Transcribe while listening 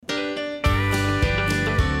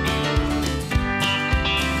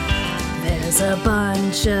a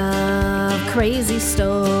bunch of crazy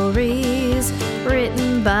stories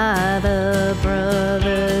written by the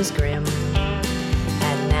Brothers Grimm.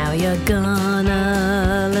 And now you're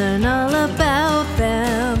gonna learn all about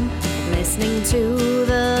them, listening to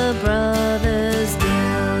the Brothers Grimm.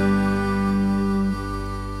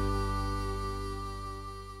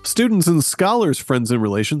 Students and scholars, friends and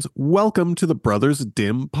relations, welcome to the Brothers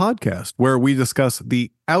Dim podcast, where we discuss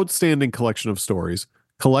the outstanding collection of stories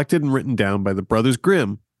collected and written down by the Brothers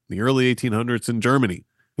Grimm in the early 1800s in Germany,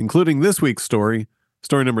 including this week's story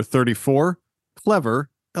number 34,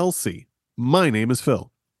 Clever Elsie. My name is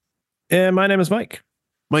Phil. And my name is Mike.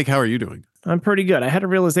 Mike, how are you doing? I'm pretty good. I had a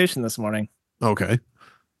realization this morning. Okay.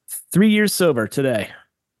 3 years sober today.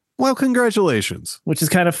 Well, congratulations. Which is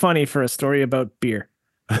kind of funny for a story about beer.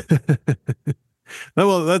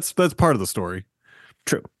 Well, that's part of the story.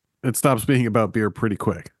 True. It stops being about beer pretty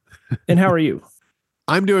quick. And how are you?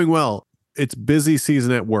 I'm doing well. It's busy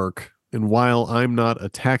season at work, and while I'm not a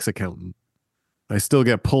tax accountant, I still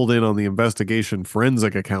get pulled in on the investigation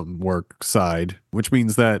forensic accountant work side, which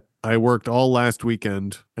means that I worked all last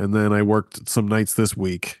weekend, and then I worked some nights this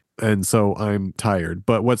week, and so I'm tired.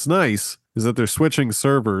 But what's nice is that they're switching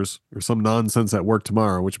servers or some nonsense at work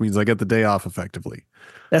tomorrow, which means I get the day off effectively.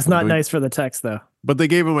 That's not nice for the techs, though. But they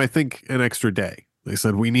gave them, I think, an extra day. They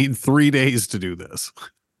said, we need 3 days to do this.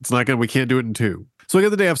 We can't do it in 2. So I get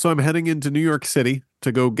the day off. So I'm heading into New York City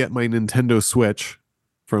to go get my Nintendo Switch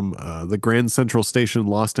from the Grand Central Station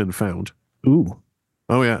Lost and Found. Ooh.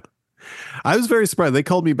 Oh, yeah. I was very surprised. They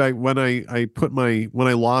called me back when I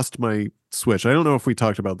lost my Switch. I don't know if we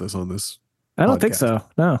talked about this on this I don't podcast. think so.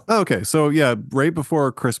 No. Okay. So yeah, right before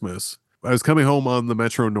Christmas, I was coming home on the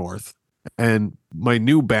Metro North, and my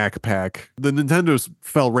new backpack, the Nintendo's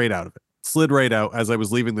fell right out of it. Slid right out as I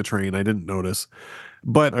was leaving the train. I didn't notice.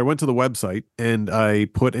 But I went to the website and I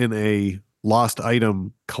put in a lost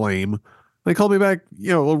item claim. They called me back,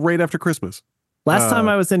 right after Christmas. Last time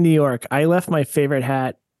I was in New York, I left my favorite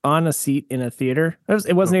hat on a seat in a theater.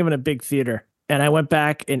 It wasn't even a big theater. And I went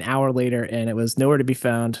back an hour later and it was nowhere to be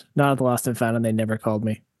found. Not at the Lost and Found, and they never called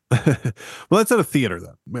me. Well, that's at a theater,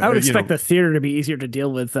 though. I would expect the theater to be easier to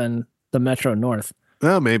deal with than the Metro North.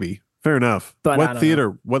 Oh, maybe. Fair enough. But what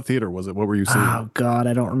theater was it? What were you seeing? Oh God,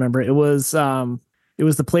 I don't remember. It was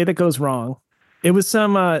The Play That Goes Wrong. It was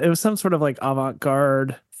some sort of like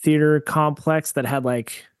avant-garde theater complex that had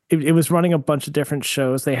like it was running a bunch of different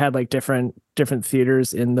shows. They had like different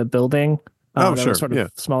theaters in the building. Sure. Sort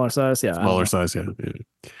of smaller size. Yeah. Smaller size. Yeah.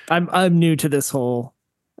 I'm new to this whole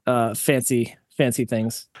fancy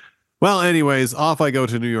things. Well, anyways, off I go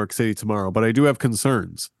to New York City tomorrow, but I do have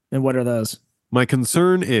concerns. And what are those? My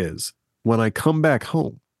concern is when I come back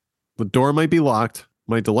home, the door might be locked.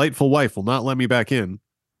 My delightful wife will not let me back in,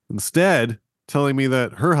 instead telling me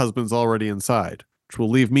that her husband's already inside, which will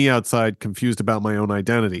leave me outside confused about my own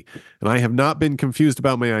identity. And I have not been confused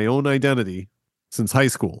about my own identity since high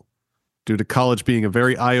school, due to college being a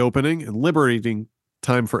very eye-opening and liberating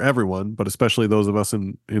time for everyone, but especially those of us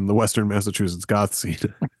in the Western Massachusetts goth scene.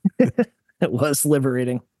 It was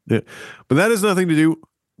liberating. Yeah. But that has nothing to do,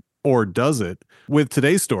 or does it, with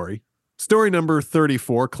today's story. Story number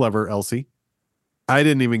 34, Clever Elsie. I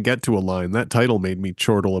didn't even get to a line. That title made me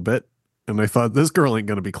chortle a bit, and I thought, this girl ain't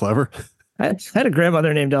going to be clever. I had a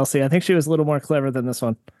grandmother named Elsie. I think she was a little more clever than this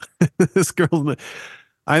one. This girl,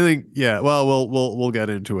 I think, yeah, well, we'll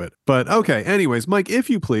get into it. But okay, anyways, Mike,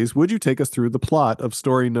 if you please, would you take us through the plot of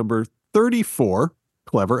story number 34,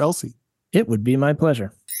 Clever Elsie? It would be my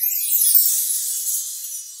pleasure.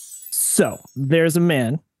 So, there's a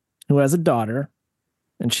man who has a daughter,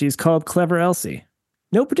 and she's called Clever Elsie.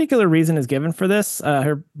 No particular reason is given for this.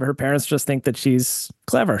 Her parents just think that she's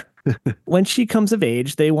clever. When she comes of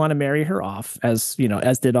age, they want to marry her off, as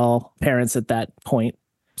did all parents at that point.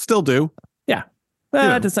 Still do. Yeah.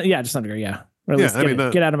 To some degree, yeah. Or at least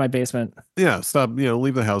get out of my basement. Yeah, stop,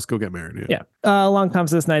 leave the house, go get married. Yeah. Along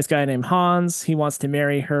comes this nice guy named Hans. He wants to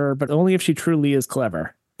marry her, but only if she truly is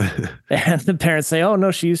clever. And the parents say, oh,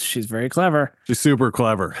 no, she's very clever. She's super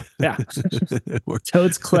clever. Yeah.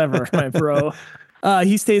 Toad's clever, my bro.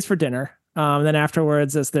 He stays for dinner. Then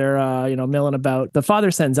afterwards, as they're, milling about, the father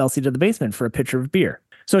sends Elsie to the basement for a pitcher of beer.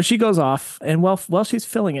 So she goes off, and while she's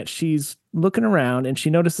filling it, she's looking around, and she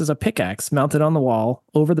notices a pickaxe mounted on the wall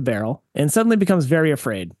over the barrel, and suddenly becomes very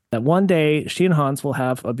afraid that one day she and Hans will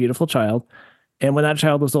have a beautiful child, and when that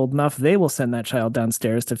child is old enough, they will send that child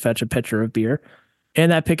downstairs to fetch a pitcher of beer, and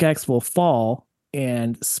that pickaxe will fall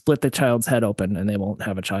and split the child's head open, and they won't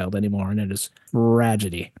have a child anymore, and it is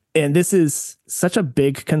tragedy. And this is such a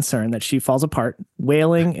big concern that she falls apart,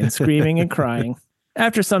 wailing and screaming and crying.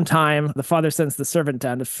 After some time, the father sends the servant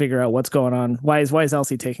down to figure out what's going on. Why is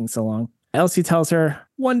Elsie taking so long? Elsie tells her,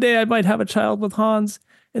 one day I might have a child with Hans,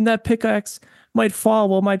 and that pickaxe might fall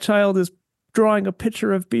while my child is drawing a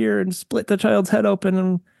pitcher of beer and split the child's head open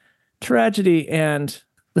and tragedy. And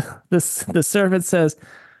the servant says,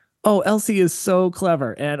 oh, Elsie is so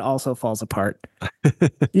clever, and also falls apart.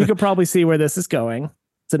 You could probably see where this is going.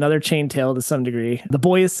 It's another chain tale to some degree. The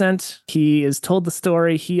boy is sent. He is told the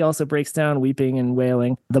story. He also breaks down weeping and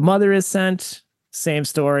wailing. The mother is sent. Same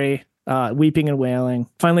story, weeping and wailing.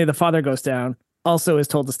 Finally, the father goes down. Also is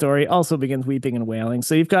told the story. Also begins weeping and wailing.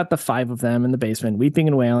 So you've got the 5 of them in the basement weeping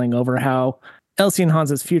and wailing over how Elsie and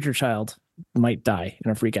Hans's future child might die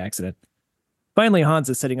in a freak accident. Finally, Hans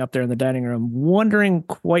is sitting up there in the dining room, wondering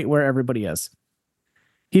quite where everybody is.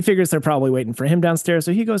 He figures they're probably waiting for him downstairs,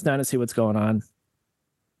 so he goes down to see what's going on.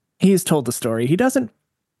 He's told the story. He doesn't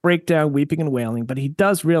break down weeping and wailing, but he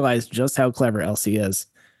does realize just how clever Elsie is.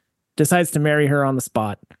 Decides to marry her on the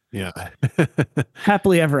spot. Yeah.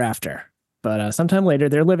 Happily ever after. But sometime later,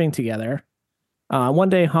 they're living together. One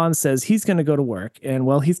day, Hans says he's going to go to work, and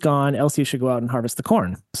while he's gone, Elsie should go out and harvest the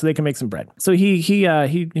corn so they can make some bread. So he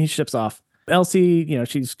ships off. Elsie,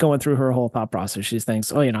 she's going through her whole thought process. She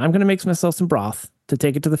thinks, I'm going to make myself some broth to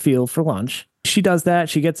take it to the field for lunch. She does that.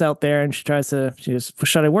 She gets out there and she says,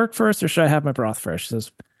 should I work first or should I have my broth first? She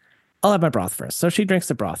says, I'll have my broth first. So she drinks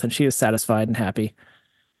the broth and she is satisfied and happy.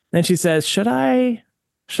 Then she says, should I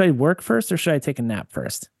work first or should I take a nap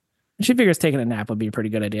first? And she figures taking a nap would be a pretty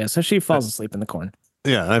good idea. So she falls asleep in the corn.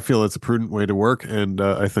 Yeah, I feel it's a prudent way to work. And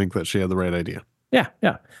I think that she had the right idea.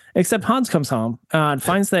 Yeah. Except Hans comes home and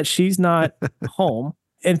finds that she's not home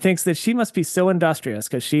and thinks that she must be so industrious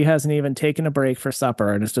because she hasn't even taken a break for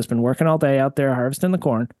supper and has just been working all day out there harvesting the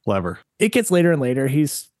corn. Clever. It gets later and later.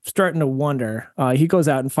 He's starting to wonder. He goes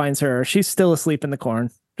out and finds her. She's still asleep in the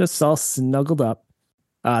corn, just all snuggled up.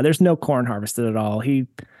 There's no corn harvested at all. He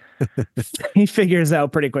figures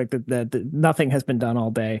out pretty quick that nothing has been done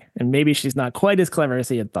all day, and maybe she's not quite as clever as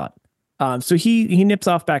he had thought. So he nips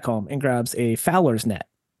off back home and grabs a fowler's net,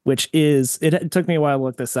 which is, it took me a while to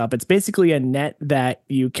look this up. It's basically a net that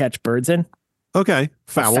you catch birds in. Okay.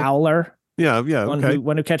 Fowler. Yeah. Okay.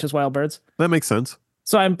 One who catches wild birds. That makes sense.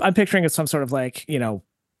 So I'm picturing it some sort of like,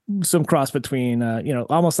 some cross between,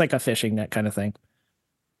 almost like a fishing net kind of thing.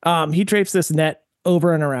 He drapes this net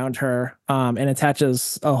over and around her and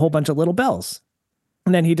attaches a whole bunch of little bells.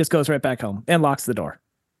 And then he just goes right back home and locks the door.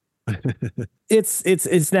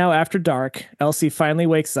 It's now after dark. Elsie finally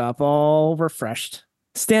wakes up all refreshed,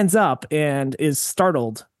 stands up and is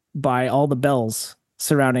startled by all the bells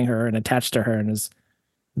surrounding her and attached to her and is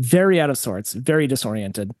very out of sorts, very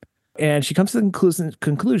disoriented. And she comes to the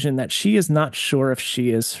conclusion that she is not sure if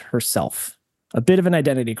she is herself. A bit of an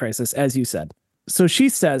identity crisis, as you said. So she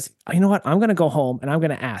says, you know what? I'm going to go home and I'm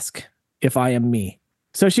going to ask if I am me.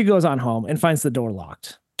 So she goes on home and finds the door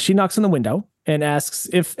locked. She knocks on the window and asks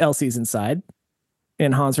if Elsie's inside.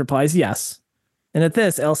 And Hans replies, yes. And at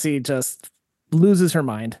this, Elsie just loses her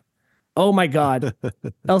mind. Oh my God.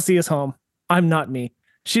 Elsie is home. I'm not me.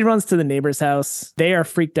 She runs to the neighbor's house. They are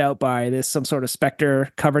freaked out by this, some sort of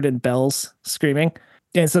specter covered in bells screaming.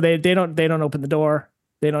 And so they don't open the door.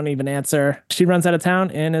 They don't even answer. She runs out of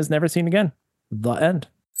town and is never seen again. The end.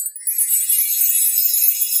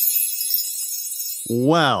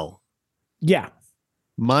 Well. Yeah.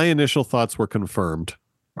 My initial thoughts were confirmed.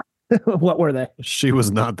 What were they? She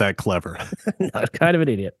was not that clever. Not kind of an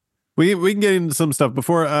idiot. We can get into some stuff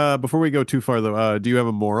before we go too far though. Do you have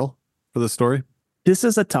a moral for the story? This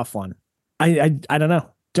is a tough one. I don't know.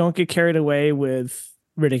 Don't get carried away with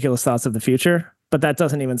ridiculous thoughts of the future, but that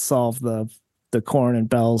doesn't even solve the corn and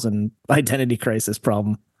bells and identity crisis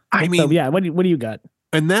problem. I mean, so, yeah. What do you got?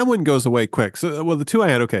 And that one goes away quick. So, well, the two I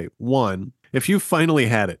had. Okay, one, if you finally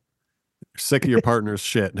had it, you're sick of your partner's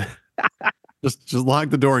shit. Just lock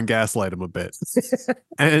the door and gaslight them a bit,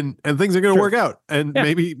 and things are going to work out. And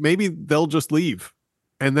maybe they'll just leave,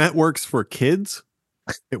 and that works for kids.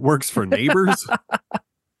 It works for neighbors.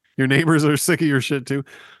 Your neighbors are sick of your shit too.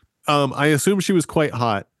 I assume she was quite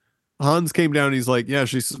hot. Hans came down. And he's like, yeah,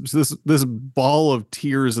 she's this ball of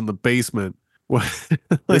tears in the basement.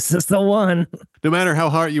 This is the one. No matter how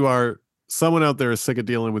hot you are, someone out there is sick of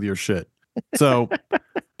dealing with your shit. So,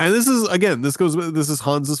 and this is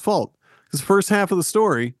Hans's fault. This first half of the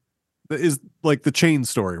story is like the chain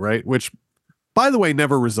story, right? Which, by the way,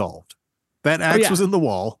 never resolved. That axe was in the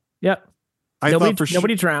wall. Yep.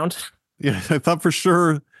 Nobody drowned. Yeah, I thought for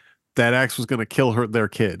sure that axe was going to kill their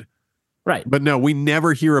kid. Right. But no, we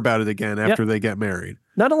never hear about it again after they get married.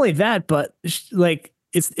 Not only that, but like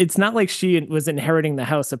it's not like she was inheriting the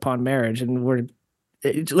house upon marriage, and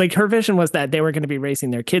like her vision was that they were going to be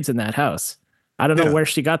raising their kids in that house. I don't know Yeah. where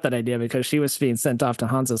she got that idea because she was being sent off to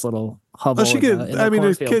Hans's little hovel. Well, she could. In the I mean,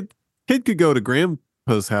 a cornfield. kid could go to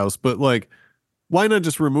Grandpa's house, but like, why not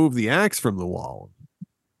just remove the axe from the wall?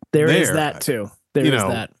 There is there, that too. There you is know,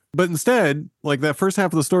 that. But instead, like that first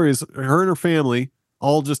half of the story is her and her family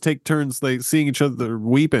all just take turns seeing each other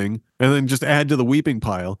weeping and then just add to the weeping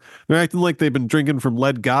pile. They're acting like they've been drinking from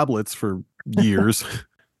lead goblets for years.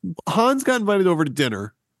 Hans got invited over to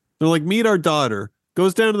dinner. They're like, meet our daughter.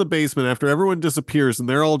 Goes down to the basement after everyone disappears and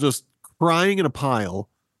they're all just crying in a pile.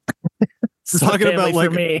 Talking about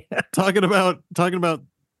like me. talking about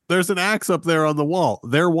there's an axe up there on the wall.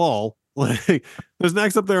 Their wall. Like there's an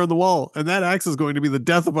axe up there on the wall, and that axe is going to be the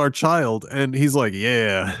death of our child. And he's like,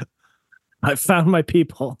 yeah. I found my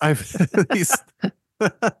people. This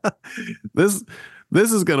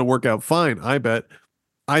is gonna work out fine, I bet.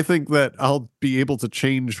 I think that I'll be able to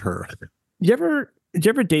change her. Did you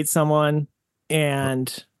ever date someone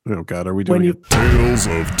and Oh God, are we doing it? Tales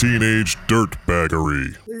of Teenage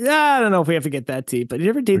Dirtbaggery. I don't know if we have to get that deep, but did you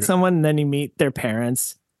ever date someone and then you meet their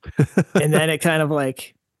parents and then it kind of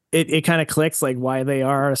like it kind of clicks like why they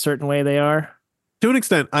are a certain way they are? To an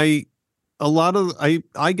extent, I got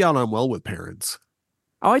on well with parents.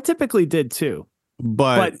 Oh, I typically did too.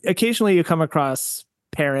 But occasionally you come across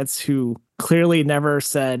parents who clearly never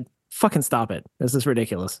said, fucking stop it. This is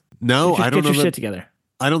ridiculous. No, I don't know. Get your shit together.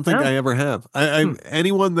 I don't think No? I ever have.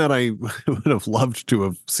 Anyone that I would have loved to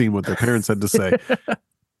have seen what their parents had to say,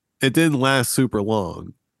 it didn't last super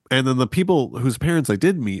long. And then the people whose parents I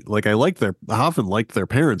did meet, like I often liked their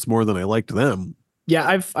parents more than I liked them.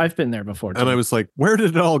 Yeah, I've been there before too. And I was like, where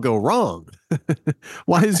did it all go wrong?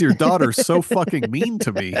 Why is your daughter so fucking mean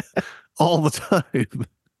to me all the time?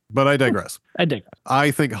 But I digress.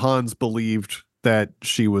 I think Hans believed that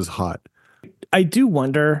she was hot. I do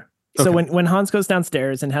wonder. So Okay. when Hans goes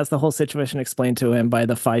downstairs and has the whole situation explained to him by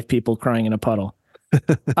the 5 people crying in a puddle,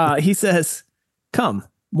 he says, come,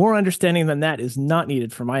 more understanding than that is not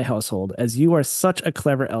needed for my household, as you are such a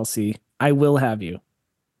clever Elsie. I will have you.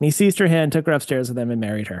 And he seized her hand, took her upstairs with him, and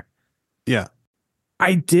married her. Yeah.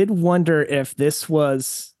 I did wonder if this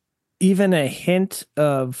was even a hint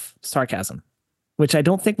of sarcasm, which I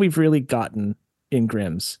don't think we've really gotten in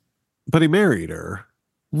Grimm's. But he married her.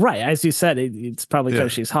 Right. As you said, it's probably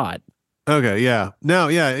because she's hot. Okay. Yeah. No.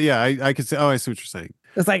 Yeah. I could say, oh, I see what you're saying.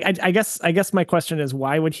 It's like, I guess my question is,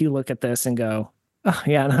 why would he look at this and go, oh,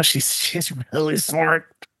 yeah, no, she's really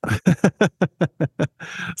smart.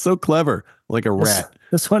 So clever. Like a rat.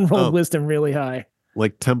 This one rolled wisdom really high.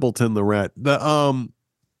 Like Templeton the rat.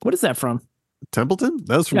 What is that from? Templeton?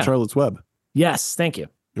 That was from Charlotte's Web. Yes. Thank you.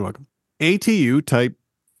 You're welcome. ATU type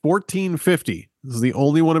 1450. This is the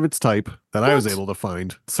only one of its type that I was able to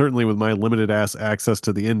find, certainly with my limited access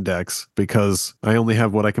to the index, because I only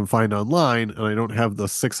have what I can find online and I don't have the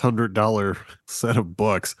 $600 set of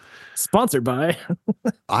books. Sponsored by.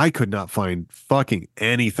 I could not find fucking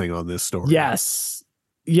anything on this story. Yes.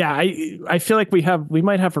 Yeah. I feel like we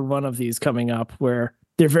might have a run of these coming up where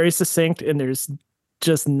they're very succinct and there's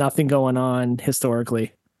just nothing going on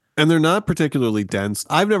historically. And they're not particularly dense.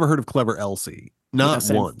 I've never heard of Clever Elsie. Not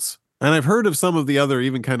once. And I've heard of some of the other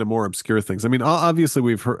even kind of more obscure things. I mean,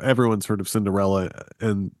 obviously everyone's heard of Cinderella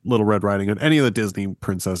and Little Red Riding Hood, any of the Disney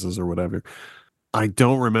princesses or whatever. I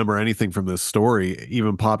don't remember anything from this story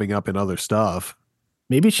even popping up in other stuff.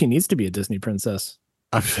 Maybe she needs to be a Disney princess.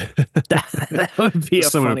 That would be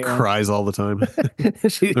someone who funny cries all the time.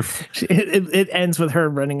 It ends with her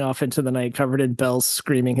running off into the night covered in bells,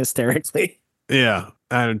 screaming hysterically. Yeah.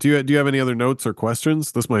 Adam, do you have any other notes or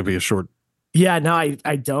questions? This might be a short. Yeah, no,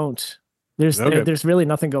 I don't. There's really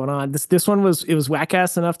nothing going on. This one was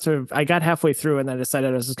whack-ass enough to, I got halfway through and I decided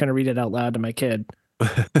I was just going to read it out loud to my kid.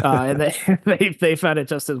 And they found it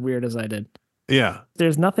just as weird as I did. Yeah.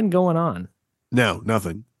 There's nothing going on. No,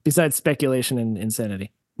 nothing. Besides speculation and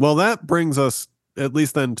insanity. Well, that brings us at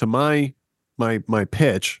least then to my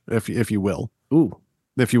pitch, if you will. Ooh.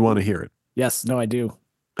 If you want to hear it. Yes, no, I do.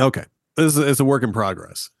 Okay. This is a work in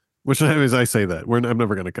progress. Which as I say that I'm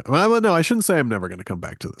never going to come. Well, no, I shouldn't say I'm never going to come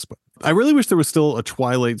back to this, but I really wish there was still a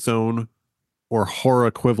Twilight Zone or horror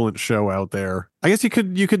equivalent show out there. I guess you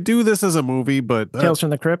could do this as a movie, but Tales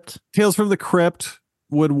from the Crypt. Tales from the Crypt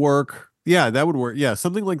would work. Yeah, that would work. Yeah,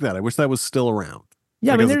 something like that. I wish that was still around.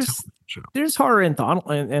 Yeah, like I mean, there's horror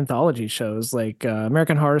anthology shows like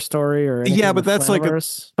American Horror Story or but that's like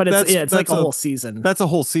it's like a whole season. That's a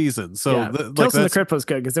whole season. So yeah. Tales from the Crypt was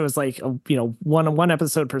good because it was like one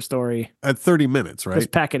episode per story at 30 minutes, right?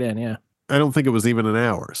 Just pack it in, yeah. I don't think it was even an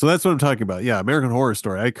hour. So that's what I'm talking about. Yeah, American Horror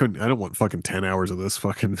Story. I don't want fucking 10 hours of this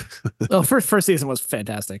fucking. Well, first season was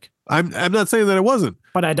fantastic. I'm not saying that it wasn't.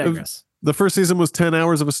 But I digress. The first season was 10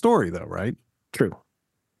 hours of a story, though, right? True.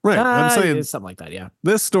 Right. I'm saying it's something like that. Yeah.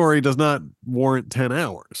 this story does not warrant 10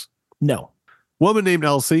 hours. No. Woman named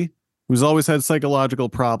Elsie, who's always had psychological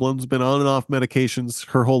problems, been on and off medications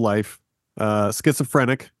her whole life,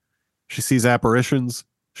 schizophrenic. She sees apparitions.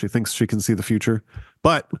 She thinks she can see the future,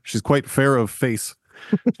 but she's quite fair of face,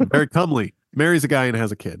 very comely. Marries a guy and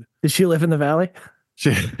has a kid. Did she live in the valley?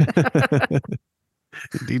 She,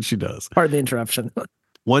 indeed, she does. Pardon the interruption.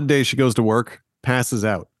 One day she goes to work, passes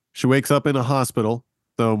out. She wakes up in a hospital,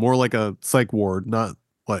 though more like a psych ward, not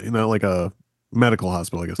like a medical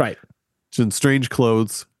hospital, I guess. Right. She's in strange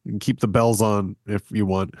clothes. You can keep the bells on if you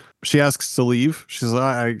want. She asks to leave. She says,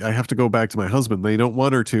 I have to go back to my husband. They don't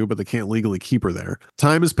want her to, but they can't legally keep her there.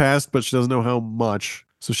 Time has passed, but she doesn't know how much.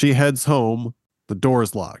 So she heads home. The door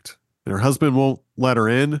is locked. And her husband won't let her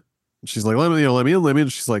in. She's like, let me in.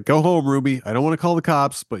 She's like, go home, Ruby. I don't want to call the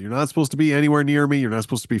cops, but you're not supposed to be anywhere near me. You're not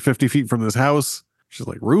supposed to be 50 feet from this house. She's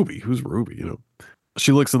like, Ruby? Who's Ruby?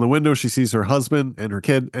 She looks in the window. She sees her husband and her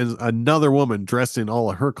kid and another woman dressed in all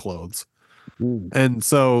of her clothes. Ooh. And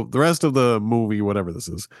so the rest of the movie, whatever this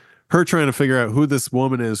is, her trying to figure out who this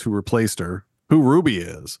woman is who replaced her, who Ruby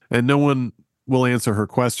is, and no one will answer her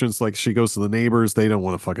questions. Like she goes to the neighbors. They don't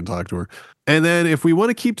want to fucking talk to her. And then if we want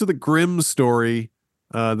to keep to the Grimm story,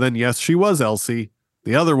 then yes, she was Elsie.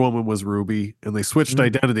 The other woman was Ruby, and they switched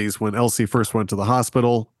identities when Elsie first went to the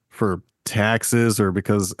hospital for taxes or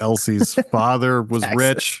because Elsie's father was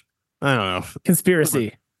rich. I don't know.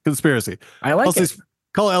 Conspiracy. I like it.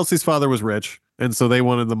 Elsie's father was rich, and so they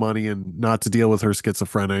wanted the money and not to deal with her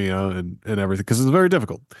schizophrenia and everything because it's very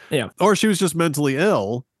difficult. Yeah. Or she was just mentally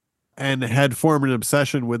ill and had formed an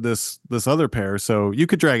obsession with this other pair. So you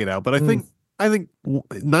could drag it out, but I think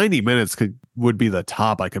 90 minutes would be the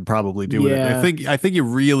top I could probably do with it. I think you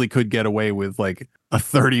really could get away with like a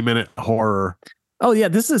 30-minute horror. Oh yeah,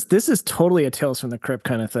 this is totally a Tales from the Crypt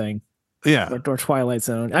kind of thing. Yeah. Or Twilight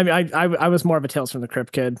Zone. I mean, I was more of a Tales from the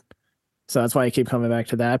Crypt kid. So that's why I keep coming back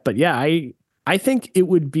to that. But yeah, I think it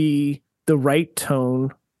would be the right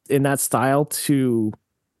tone in that style to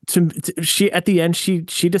she at the end she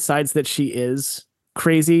decides that she is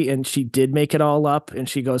crazy and she did make it all up and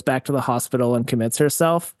she goes back to the hospital and commits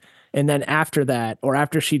herself. And then after that, or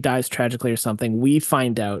after she dies tragically or something, we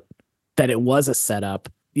find out that it was a setup.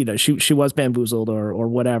 She was bamboozled or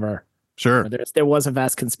whatever. Sure. There was a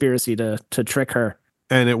vast conspiracy to trick her.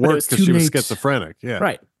 And it worked because she was schizophrenic. Yeah.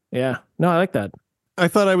 Right. Yeah. No, I like that. I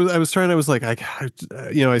thought I was like, I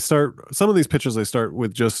start some of these pictures. I start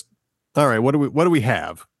with just, all right, what do we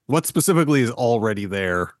have? What specifically is already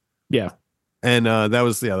there? Yeah. And that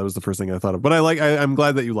was the first thing I thought of. But I'm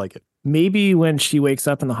glad that you like it. Maybe when she wakes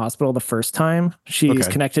up in the hospisptal the first time, she's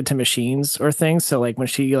connected to machines or things. So like when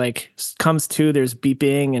she comes to, there's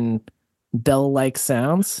beeping and bell-like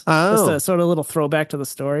sounds. Oh. Just a sort of little throwback to the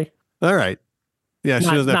story. All right. Yeah,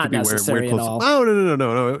 she doesn't have to be wearing clothes. Oh,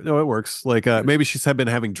 no, it works. Like maybe she's been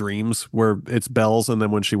having dreams where it's bells, and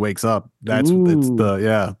then when she wakes up, the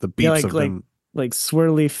beeps have been like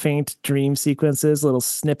swirly, faint dream sequences, little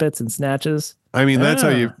snippets and snatches. I mean, that's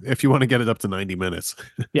how if you want to get it up to 90 minutes.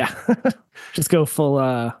 Yeah, just go full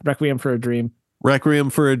Requiem for a Dream.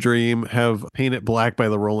 Requiem for a Dream. Have Paint It Black by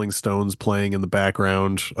the Rolling Stones playing in the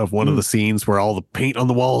background of one of the scenes where all the paint on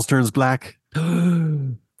the walls turns black.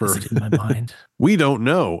 Is it in my mind? We don't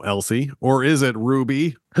know, Elsie. Or is it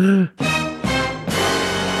Ruby? No,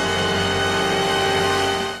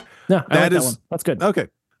 I like that one. That's good. Okay.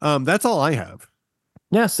 That's all I have.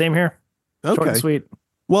 Yeah, same here. Okay. Short and sweet.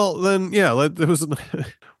 Well, then, yeah,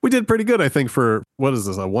 we did pretty good, I think, for, what is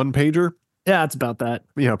this, a one-pager? Yeah, it's about that.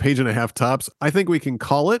 Yeah, page and a half tops. I think we can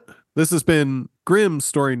call it. This has been Grimm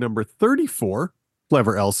story number 34.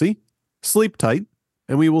 Clever Elsie. Sleep tight,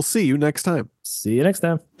 and we will see you next time. See you next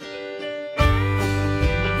time.